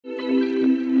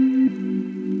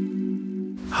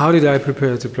How did I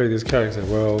prepare to play this character?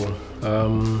 Well,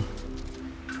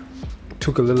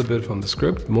 took a little bit from the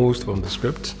script, most from the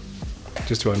script,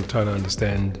 just to try to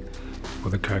understand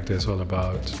what the character is all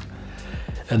about.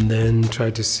 And then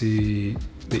try to see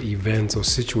the events or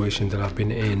situation that I've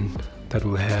been in that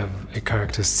will have a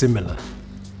character similar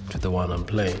to the one I'm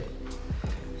playing.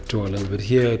 Draw a little bit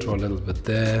here, draw a little bit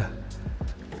there,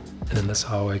 and then that's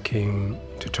how I came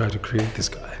to try to create this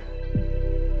guy.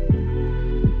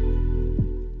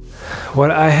 What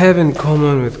I have in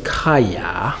common with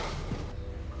Khaya,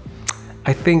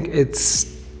 I think it's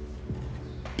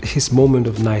his moment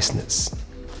of niceness,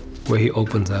 where he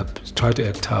opens up, tries to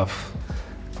act tough,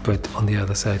 but on the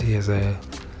other side he has a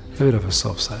bit of a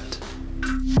soft side.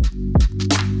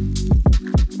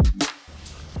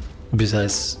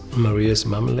 Besides Maria's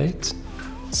marmalade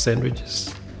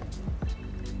sandwiches,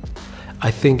 I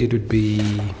think it would be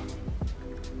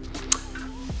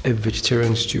a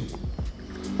vegetarian stew.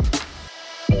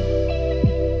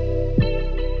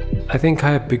 I think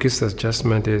Khaya's biggest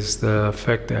adjustment is the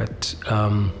fact that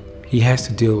he has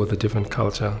to deal with a different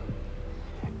culture,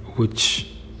 which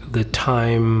the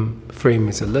time frame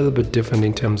is a little bit different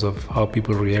in terms of how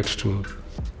people react to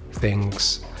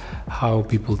things, how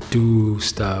people do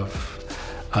stuff,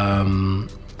 how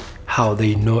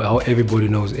everybody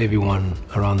knows everyone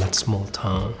around that small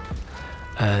town.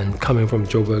 And coming from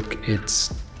Joburg,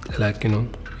 it's like,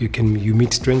 you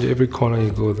meet stranger every corner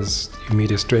you go, you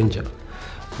meet a stranger.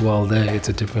 While there, it's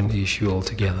a different issue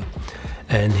altogether.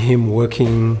 And him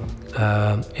working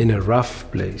in a rough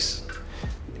place,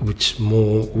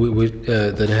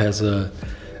 that has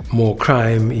more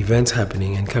crime events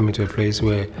happening, and coming to a place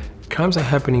where crimes are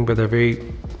happening, but they're very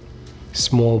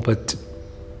small, but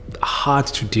hard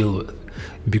to deal with,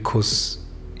 because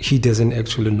he doesn't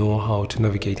actually know how to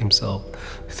navigate himself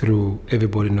through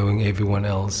everybody knowing everyone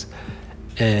else.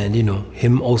 And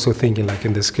him also thinking, like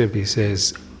in the script, he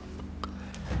says,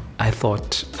 I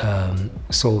thought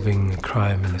solving a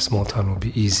crime in a small town would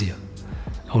be easier,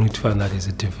 only to find out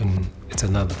it's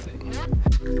another thing.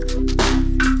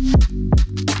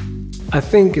 I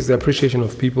think it's the appreciation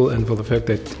of people, and for the fact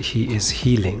that he is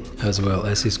healing as well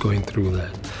as he's going through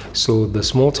that. So the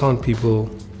small town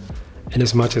people, and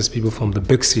as much as people from the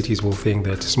big cities will think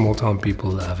that small town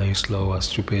people are very slow or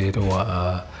stupid or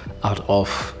are out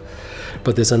of,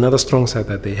 but there's another strong side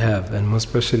that they have, and most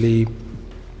especially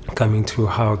coming to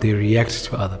how they react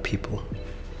to other people.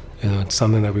 It's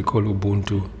something that we call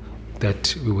ubuntu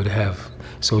that we would have.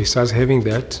 So he starts having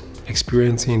that,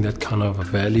 experiencing that kind of a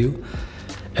value,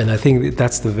 and I think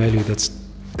that's the value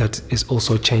that is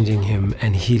also changing him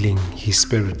and healing his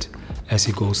spirit as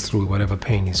he goes through whatever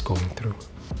pain he's going through.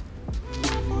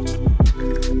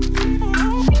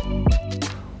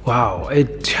 Wow,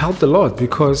 it helped a lot,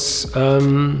 because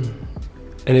and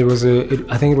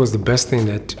I think it was the best thing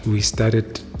that we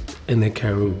started in the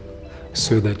Kgoroge,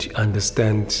 so that you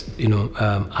understand,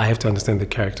 I have to understand the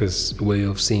character's way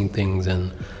of seeing things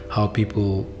and how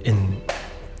people in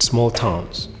small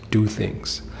towns do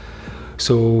things.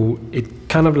 So it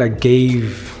kind of like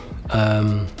gave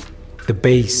the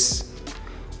base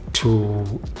to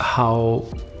how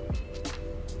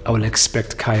I would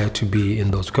expect Khaya to be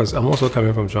in those, because I'm also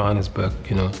coming from Johannesburg,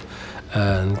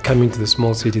 and coming to the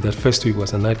small city, that first week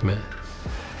was a nightmare.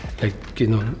 Like,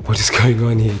 what is going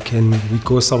on here? Can we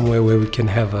go somewhere where we can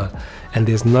have and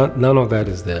there's none of that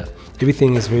is there.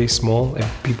 Everything is very small and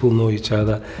people know each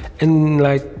other. In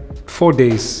like 4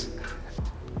 days,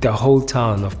 the whole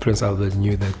town of Prince Albert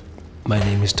knew that my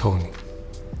name is Tony,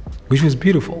 which was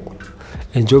beautiful.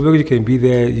 In Joburg, you can be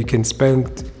there, you can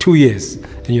spend 2 years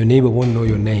and your neighbor won't know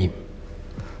your name.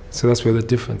 So that's where the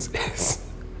difference is.